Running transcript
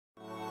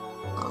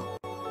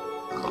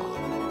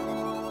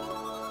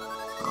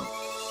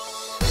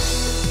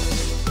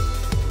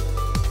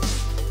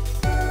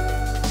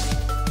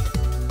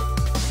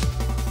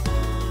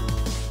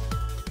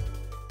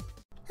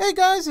Hey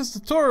guys, it's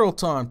tutorial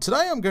time.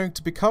 Today I'm going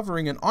to be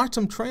covering an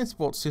item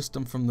transport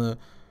system from the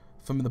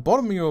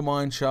bottom of your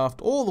mine shaft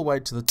all the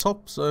way to the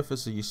top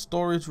surface of your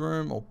storage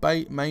room or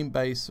main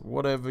base,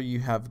 whatever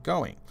you have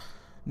going.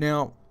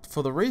 Now,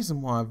 for the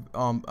reason why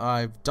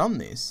I've done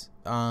this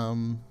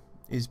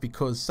is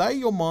because say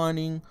you're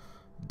mining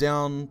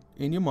down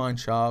in your mine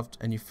shaft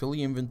and you fill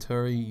your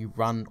inventory, you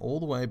run all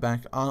the way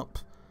back up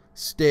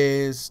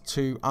stairs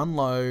to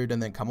unload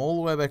and then come all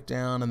the way back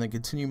down and then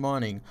continue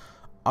mining.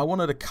 I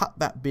wanted to cut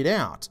that bit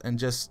out and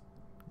just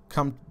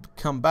come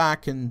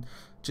back and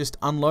just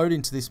unload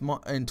into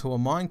a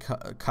mine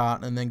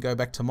cart and then go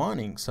back to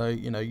mining, so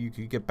you know you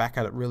could get back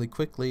at it really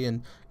quickly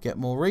and get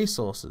more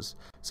resources.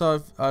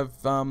 So I've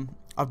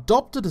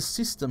adopted a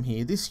system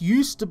here. This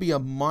used to be a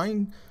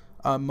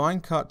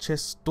minecart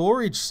chest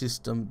storage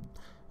system,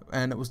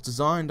 and it was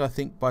designed, I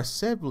think, by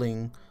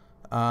Sebling,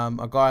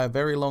 a guy a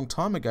very long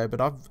time ago.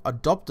 But I've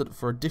adopted it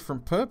for a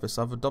different purpose.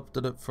 I've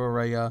adopted it for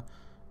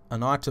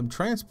an item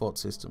transport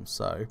system.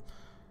 So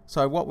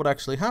what would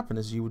actually happen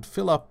is you would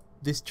fill up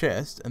this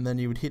chest and then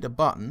you would hit a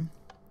button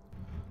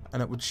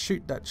and it would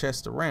shoot that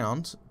chest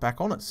around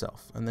back on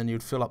itself, and then you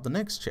would fill up the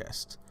next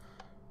chest.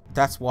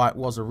 That's why it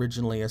was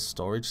originally a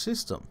storage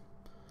system.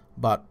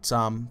 But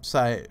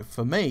say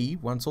for me,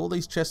 once all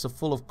these chests are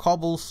full of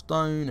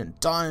cobblestone and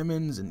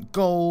diamonds and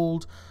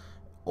gold,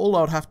 all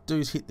I would have to do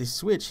is hit this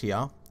switch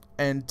here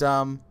and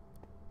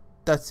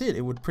that's it.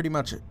 It would pretty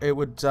much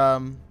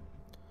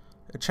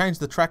change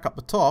the track up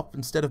the top.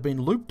 Instead of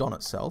being looped on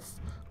itself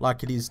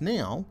like it is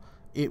now,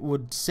 it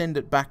would send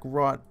it back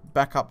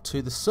up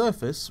to the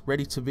surface,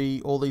 ready to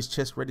be, all these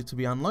chests ready to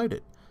be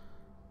unloaded.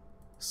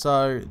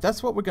 So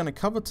that's what we're going to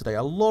cover today.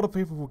 A lot of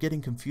people were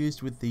getting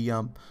confused with the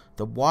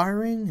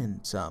wiring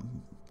and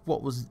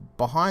what was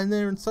behind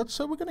there and such,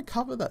 so we're going to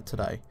cover that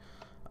today.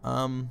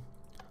 A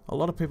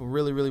lot of people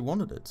really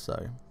wanted it,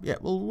 so yeah,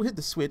 we'll hit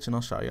the switch and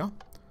I'll show you.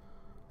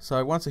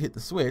 So once I hit the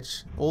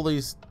switch, all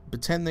these,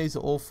 pretend these are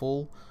all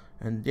full.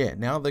 And yeah,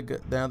 now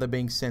they're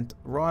being sent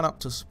right up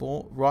to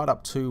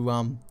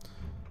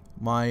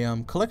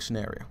my collection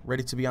area,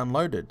 ready to be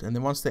unloaded. And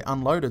then once they're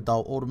unloaded,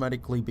 they'll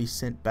automatically be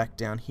sent back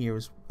down here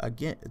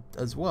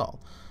as well.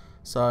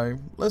 So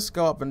let's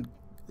go up and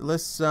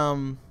let's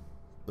go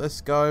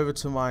over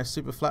to my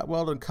super flat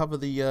world and cover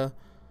the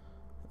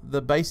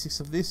basics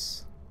of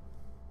this.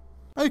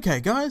 Okay,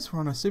 guys, we're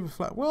on a super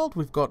flat world.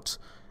 We've got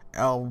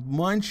our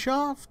mine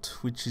shaft,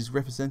 which is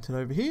represented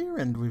over here,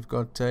 and we've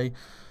got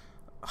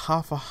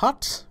half a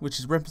hut, which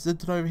is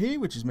represented over here,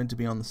 which is meant to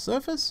be on the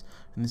surface,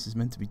 and this is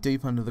meant to be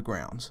deep under the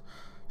ground.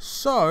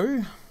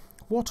 So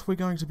what we're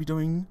going to be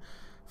doing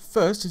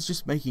first is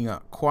just making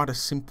quite a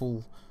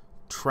simple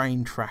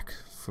train track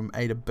from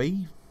A to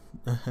B.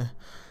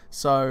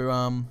 So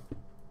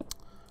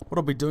what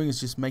I'll be doing is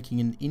just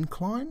making an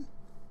incline,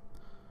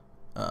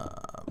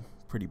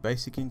 pretty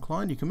basic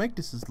incline. You can make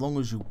this as long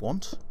as you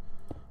want.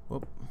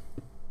 Whoop.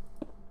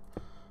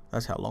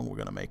 That's how long we're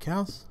going to make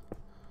ours,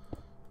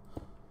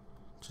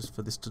 just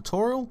for this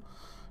tutorial.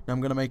 Now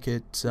I'm going to make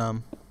it,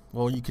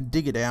 well, you can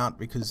dig it out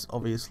because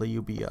obviously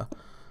you'll be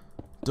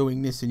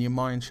doing this in your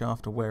mine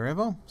shaft or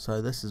wherever.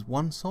 So this is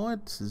one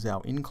side, this is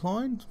our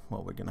incline,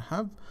 what we're going to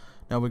have.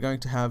 Now we're going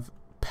to have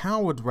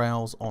powered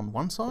rails on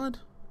one side,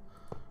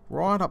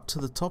 right up to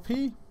the top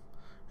here,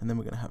 and then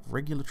we're going to have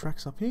regular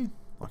tracks up here,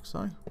 like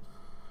so.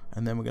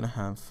 And then we're going to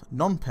have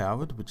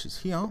non-powered, which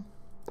is here,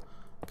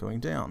 going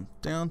down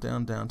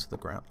to the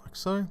ground, like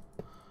so.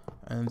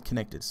 And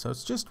connected. So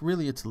it's just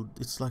really it's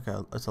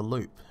a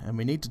loop, and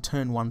we need to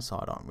turn one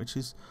side on, which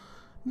is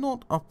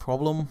not a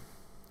problem.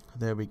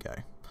 There we go.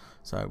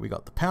 So we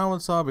got the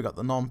powered side, we got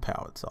the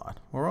non-powered side.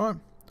 All right,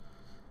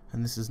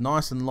 and this is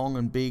nice and long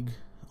and big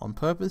on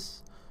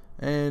purpose.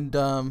 And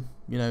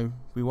you know,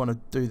 we want to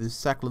do this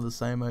exactly the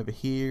same over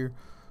here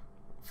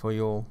for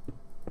your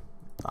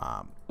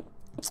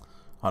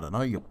I don't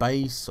know, your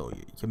base or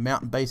your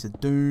mountain base of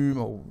doom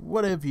or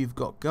whatever you've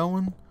got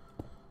going.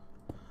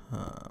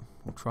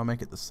 We'll try and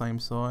make it the same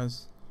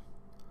size.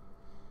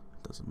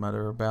 Doesn't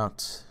matter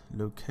about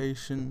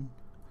location.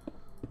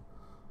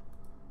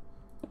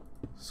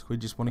 So we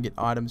just want to get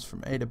items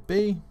from A to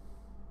B.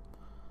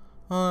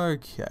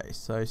 Okay,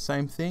 so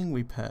same thing.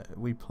 We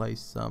place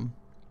some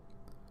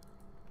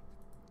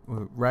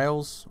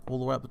rails all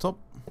the way up the top,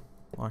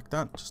 like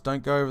that. Just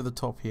don't go over the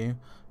top here.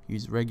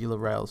 Use regular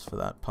rails for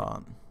that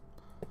part.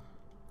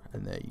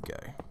 And there you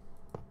go.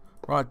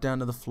 Right down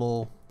to the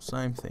floor.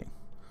 Same thing.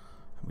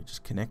 We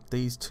just connect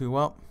these two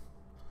up.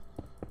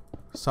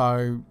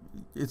 So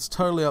it's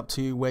totally up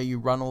to you where you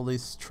run all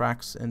these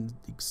tracks and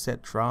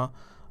etc.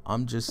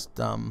 I'm just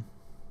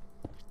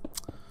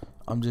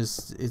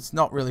it's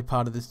not really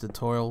part of this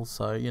tutorial,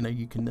 so you know,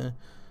 you can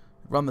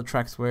run the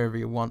tracks wherever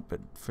you want,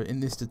 but in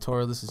this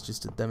tutorial this is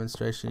just a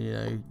demonstration. You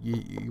know,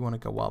 you want to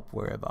go up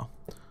wherever.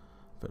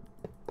 But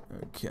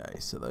okay,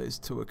 so those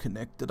two are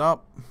connected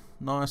up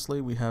nicely.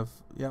 We have,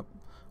 yep.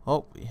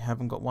 Oh, we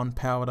haven't got one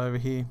powered over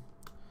here.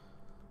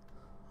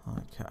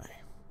 Okay,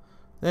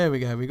 there we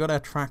go. We got our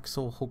tracks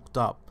all hooked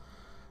up.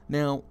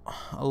 Now,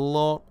 a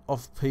lot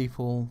of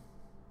people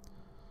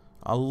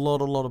A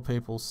lot of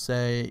people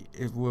say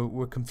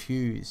we're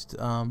confused.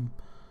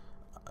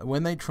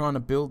 When they're trying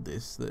to build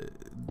this,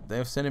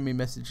 they're sending me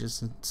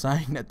messages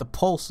saying that the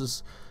pulse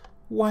is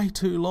way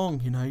too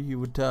long. You know, you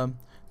would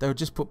they would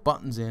just put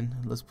buttons in.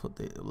 Let's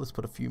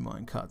put a few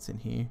mine carts in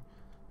here.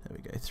 There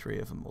we go, 3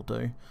 of them will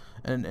do.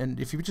 And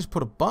if you just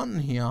put a button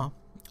here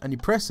and you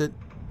press it,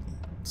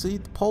 see,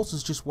 the pulse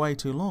is just way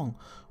too long.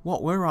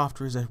 What we're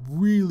after is a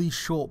really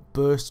short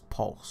burst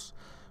pulse,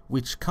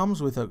 which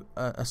comes with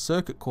a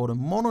circuit called a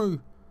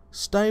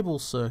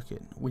monostable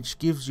circuit, which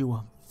gives you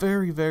a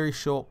very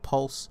short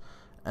pulse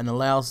and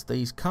allows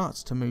these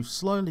carts to move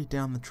slowly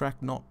down the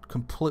track, not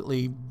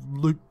completely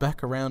loop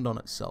back around on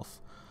itself.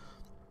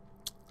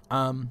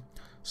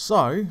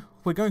 So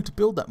we're going to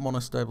build that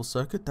monostable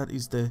circuit. That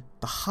is the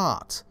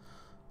heart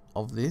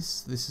of this.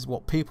 This is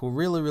what people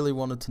really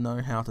wanted to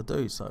know how to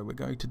do, so we're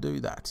going to do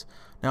that.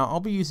 Now I'll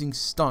be using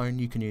stone.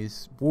 You can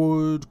use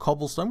wood,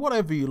 cobblestone,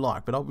 whatever you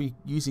like, but I'll be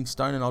using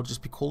stone and I'll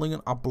just be calling it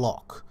a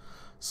block.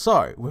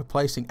 So we're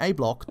placing a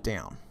block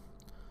down.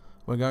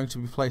 We're going to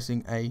be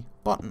placing a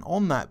button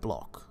on that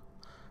block.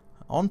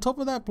 On top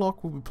of that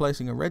block we'll be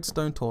placing a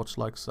redstone torch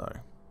like so.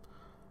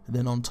 And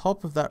then on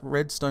top of that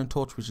redstone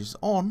torch, which is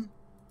on,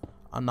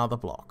 another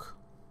block.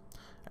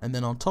 And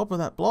then on top of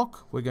that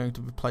block we're going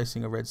to be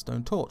placing a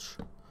redstone torch,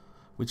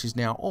 which is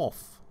now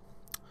off.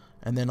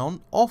 And then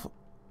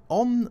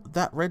on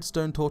that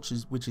redstone torch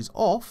which is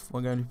off,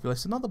 we're going to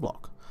place another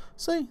block.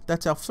 See,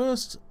 that's our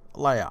first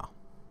layer.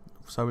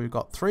 So we've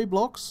got 3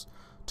 blocks,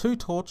 2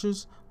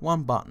 torches,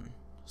 1 button.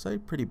 So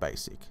pretty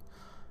basic.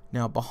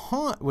 Now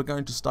we're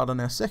going to start on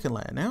our second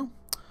layer now.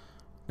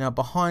 Now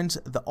behind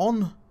the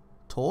on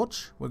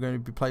torch we're going to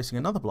be placing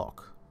another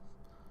block,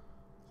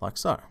 like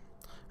so.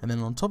 And then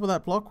on top of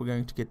that block we're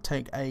going to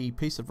take a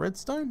piece of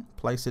redstone,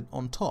 place it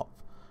on top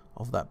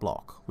of that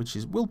block, which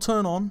will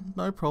turn on,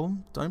 no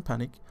problem, don't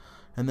panic.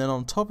 And then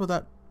on top of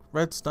that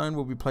redstone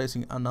we'll be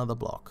placing another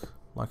block,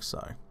 like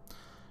so.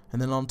 And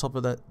then on top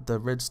of that, the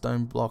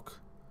redstone block,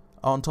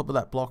 on top of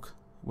that block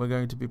we're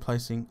going to be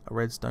placing a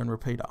redstone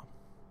repeater,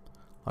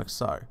 like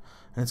so.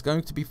 And it's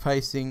going to be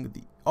facing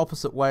the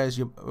opposite way as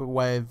your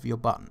way of your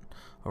button.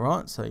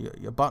 Alright, so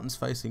your button's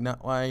facing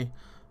that way,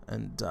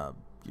 and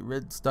your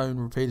redstone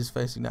repeater's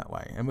facing that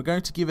way. And we're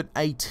going to give it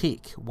a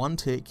tick, 1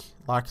 tick,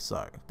 like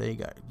so. There you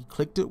go. You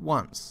clicked it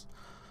once.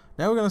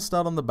 Now we're going to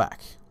start on the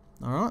back.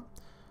 Alright,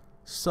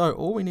 so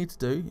all we need to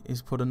do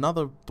is put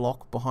another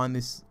block behind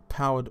this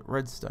powered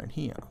redstone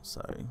here.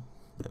 So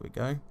there we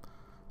go.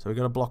 So we've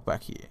got a block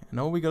back here, and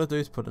all we got to do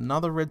is put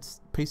another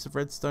piece of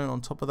redstone on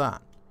top of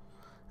that,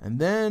 and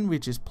then we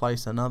just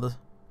place another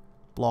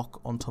block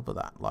on top of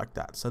that, like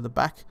that. So the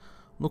back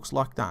looks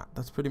like that.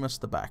 That's pretty much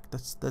the back.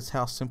 That's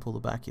how simple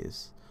the back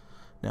is.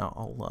 Now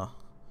I'll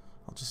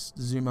just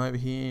zoom over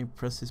here,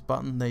 press this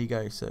button. There you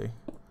go. So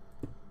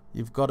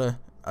you've got a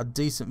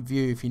decent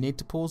view. If you need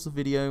to pause the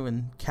video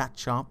and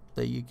catch up,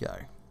 there you go.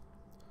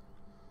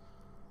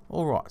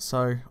 Alright,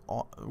 so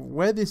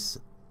where this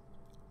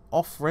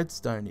off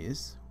redstone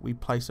is, we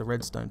place a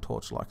redstone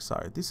torch like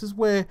so. This is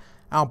where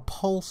our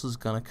pulse is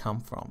going to come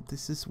from.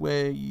 This is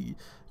where you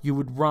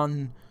would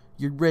run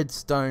your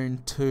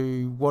redstone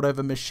to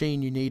whatever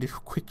machine you need a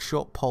quick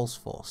short pulse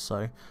for.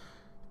 So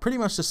pretty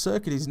much the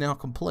circuit is now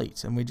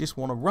complete, and we just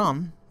want to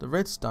run the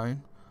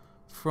redstone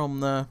from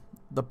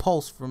the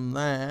pulse from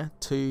there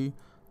to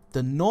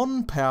the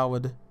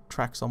non-powered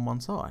tracks on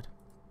one side,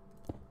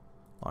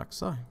 like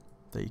so.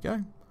 There you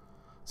go.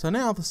 So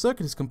now the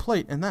circuit is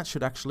complete, and that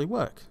should actually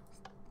work.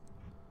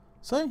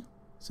 See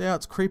how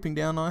it's creeping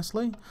down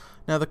nicely?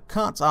 Now the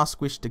carts are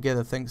squished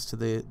together thanks to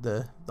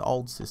the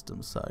old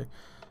system, so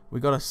we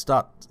got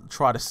to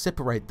try to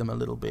separate them a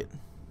little bit,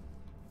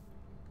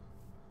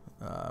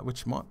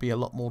 which might be a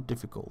lot more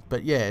difficult.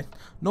 But yeah,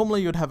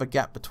 normally you'd have a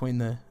gap between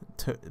the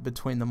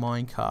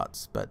mine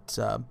carts, but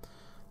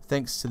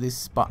thanks to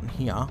this button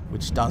here,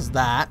 which does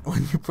that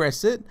when you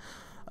press it,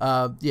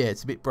 yeah,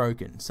 it's a bit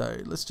broken. So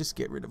let's just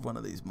get rid of one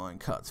of these mine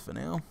carts for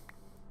now.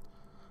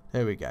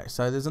 There we go.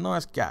 So there's a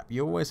nice gap.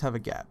 You always have a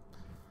gap,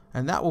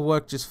 and that will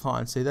work just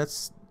fine. See,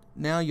 that's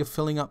now you're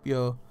filling up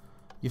your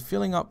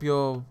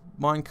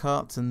mine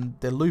carts, and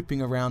they're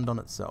looping around on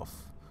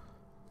itself.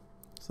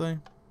 See,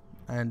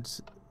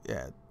 and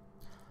yeah,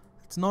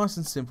 it's nice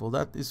and simple.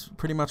 That is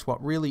pretty much what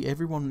really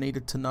everyone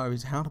needed to know,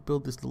 is how to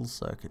build this little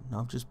circuit. And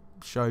I've just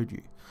showed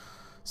you.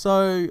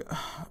 So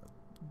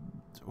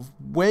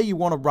where you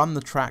want to run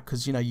the track,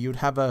 because you know you'd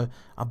have a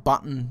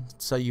button,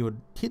 so you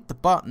would hit the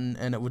button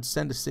and it would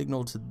send a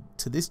signal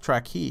to this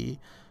track here,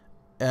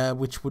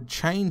 which would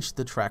change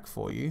the track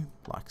for you,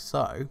 like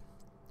so.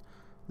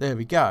 There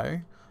we go,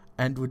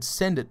 and would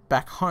send it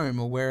back home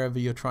or wherever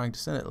you're trying to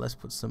send it. Let's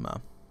put some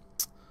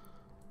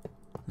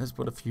let's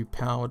put a few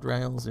powered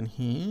rails in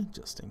here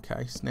just in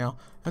case. Now,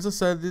 as I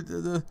said,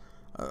 the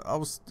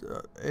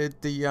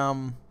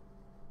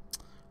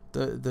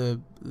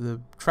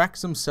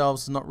tracks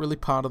themselves are not really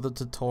part of the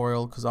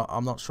tutorial, because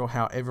I'm not sure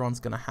how everyone's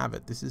going to have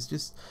it. This is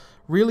just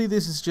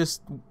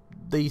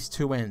these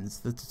two ends.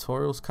 The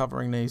tutorial's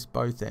covering these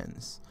both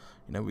ends.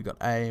 You know, we got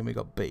A and we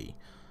got B.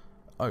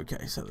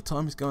 Okay, so the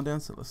time is going down,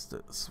 so let's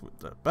switch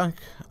that back.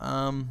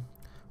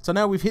 So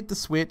now we've hit the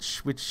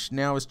switch, which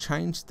now has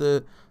changed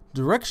the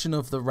direction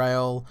of the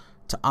rail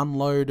to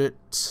unload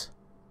it.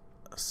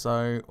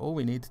 So all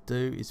we need to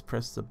do is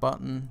press the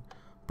button,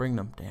 bring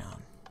them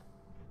down.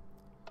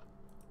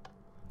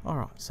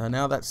 Alright, so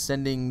now that's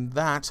sending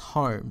that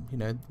home, you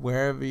know,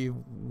 wherever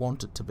you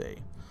want it to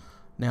be.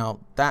 Now,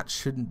 that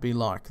shouldn't be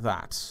like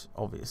that,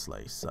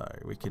 obviously, so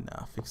we can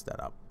fix that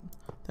up.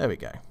 There we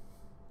go.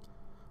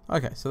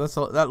 Okay, so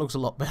that looks a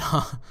lot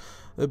better.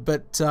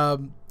 But,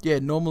 yeah,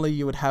 normally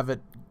you would have the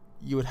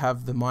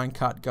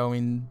minecart go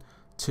in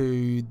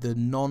to the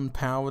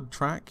non-powered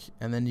track,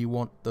 and then you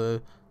want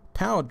the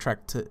powered track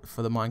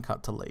for the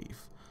minecart to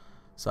leave.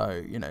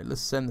 So, you know,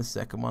 let's send the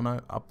second one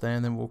up there,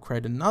 and then we'll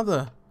create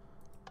another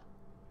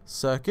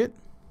circuit.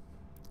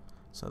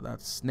 So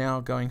that's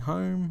now going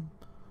home.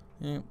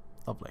 Yeah,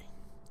 lovely.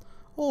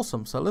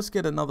 Awesome. So let's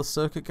get another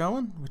circuit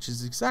going, which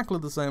is exactly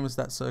the same as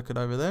that circuit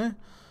over there.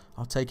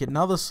 I'll take it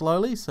another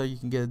slowly so you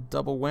can get a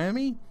double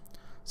whammy.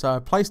 So I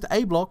placed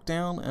a block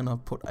down and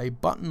I've put a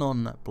button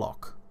on that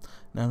block.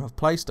 Now I've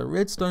placed a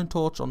redstone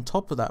torch on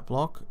top of that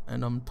block,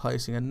 and I'm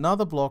placing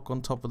another block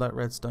on top of that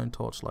redstone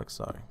torch like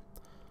so.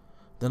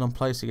 Then I'm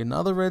placing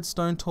another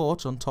redstone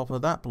torch on top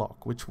of that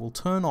block, which will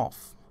turn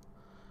off.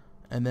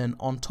 And then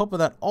on top of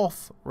that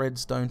off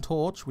redstone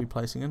torch, we're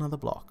placing another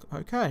block.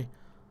 Okay,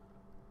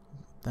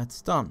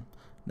 that's done.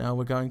 Now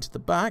we're going to the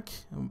back,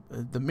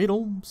 the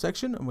middle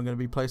section, and we're going to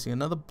be placing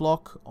another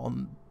block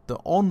on the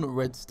on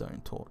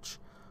redstone torch,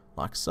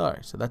 like so.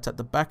 So that's at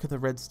the back of the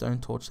redstone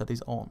torch that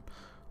is on.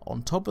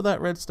 On top of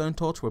that redstone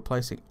torch, we're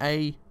placing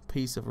a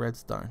piece of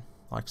redstone,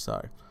 like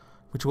so,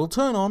 which will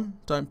turn on,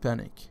 don't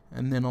panic.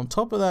 And then on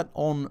top of that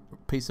on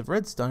piece of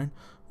redstone,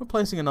 we're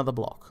placing another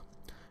block.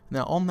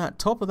 Now on that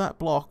top of that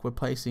block, we're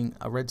placing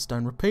a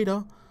redstone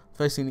repeater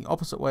facing the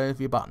opposite way of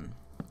your button,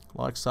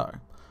 like so,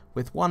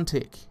 with one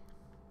tick.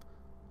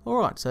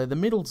 Alright, so the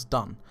middle's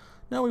done.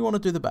 Now we want to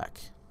do the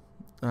back.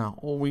 Now,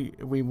 or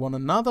we want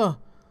another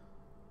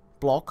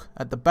block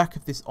at the back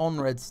of this on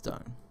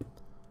redstone,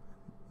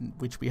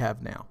 which we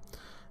have now.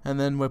 And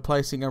then we're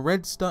placing a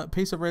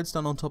piece of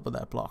redstone on top of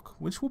that block,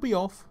 which will be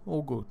off,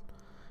 all good.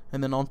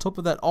 And then on top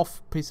of that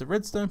off piece of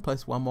redstone,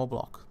 place one more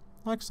block,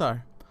 like so.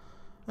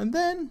 And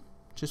then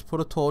just put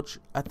a torch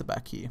at the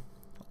back here,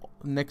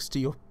 next to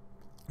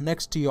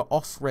your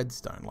off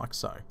redstone, like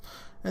so.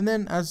 And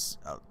then as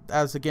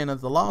again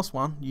as the last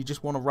one, you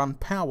just want to run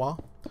power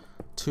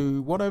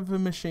to whatever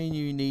machine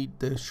you need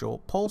the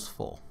short pulse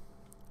for,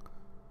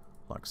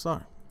 like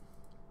so.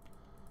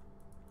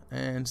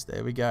 And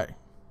there we go.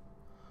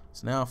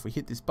 So now if we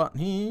hit this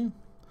button here,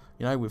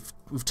 you know,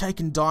 we've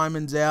taken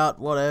diamonds out,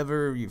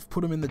 whatever, you've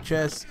put them in the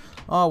chest.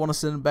 Oh, I want to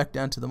send them back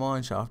down to the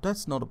mine shaft.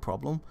 That's not a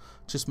problem.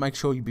 Just make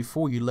sure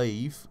before you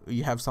leave,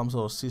 you have some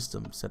sort of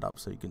system set up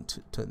so you can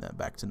turn that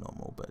back to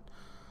normal. But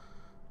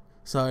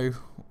so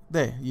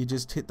there, you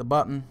just hit the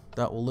button,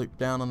 that will loop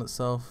down on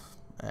itself,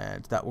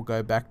 and that will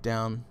go back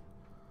down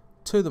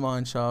to the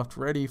mine shaft,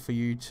 ready for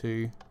you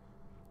to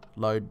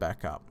load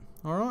back up.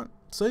 Alright,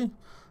 see?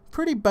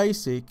 Pretty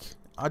basic.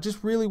 I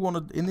just really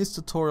wanted, in this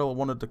tutorial, I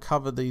wanted to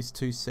cover these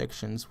two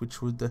sections,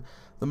 which were the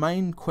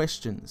main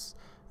questions.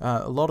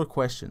 A lot of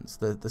questions.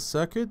 The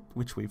circuit,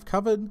 which we've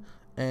covered,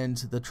 and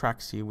the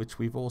tracks here, which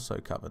we've also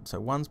covered. So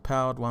one's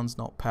powered, one's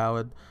not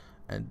powered,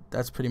 and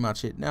that's pretty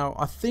much it. Now,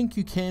 I think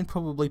you can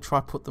probably try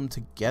put them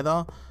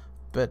together,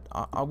 but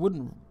I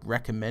wouldn't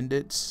recommend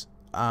it.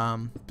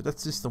 But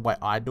that's just the way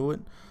I do it.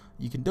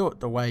 You can do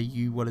it the way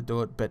you want to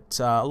do it, but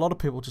a lot of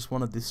people just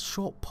wanted this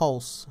short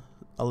pulse,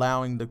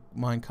 allowing the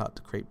minecart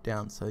to creep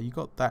down, so you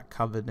got that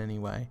covered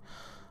anyway.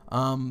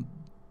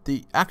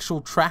 The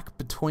actual track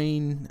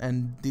between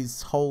and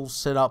this whole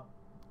setup,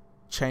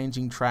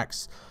 changing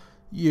tracks,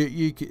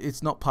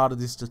 it's not part of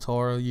this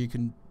tutorial. You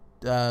can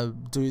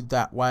do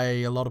that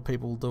way. A lot of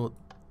people do it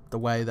the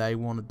way they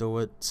want to do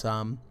it.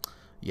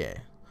 Yeah.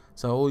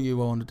 So all you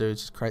want to do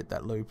is just create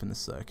that loop in the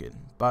circuit.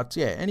 But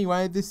yeah,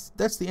 anyway,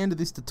 that's the end of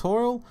this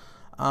tutorial.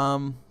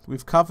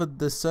 We've covered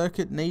the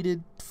circuit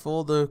needed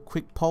for the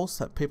quick pulse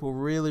that people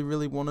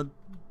really wanted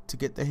to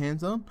get their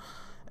hands on.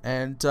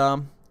 And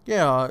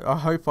yeah, I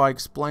hope I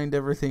explained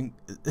everything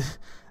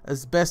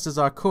as best as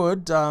I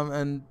could.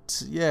 And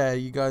yeah,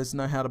 you guys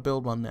know how to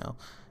build one now.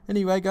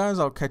 Anyway guys,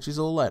 I'll catch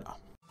you all later.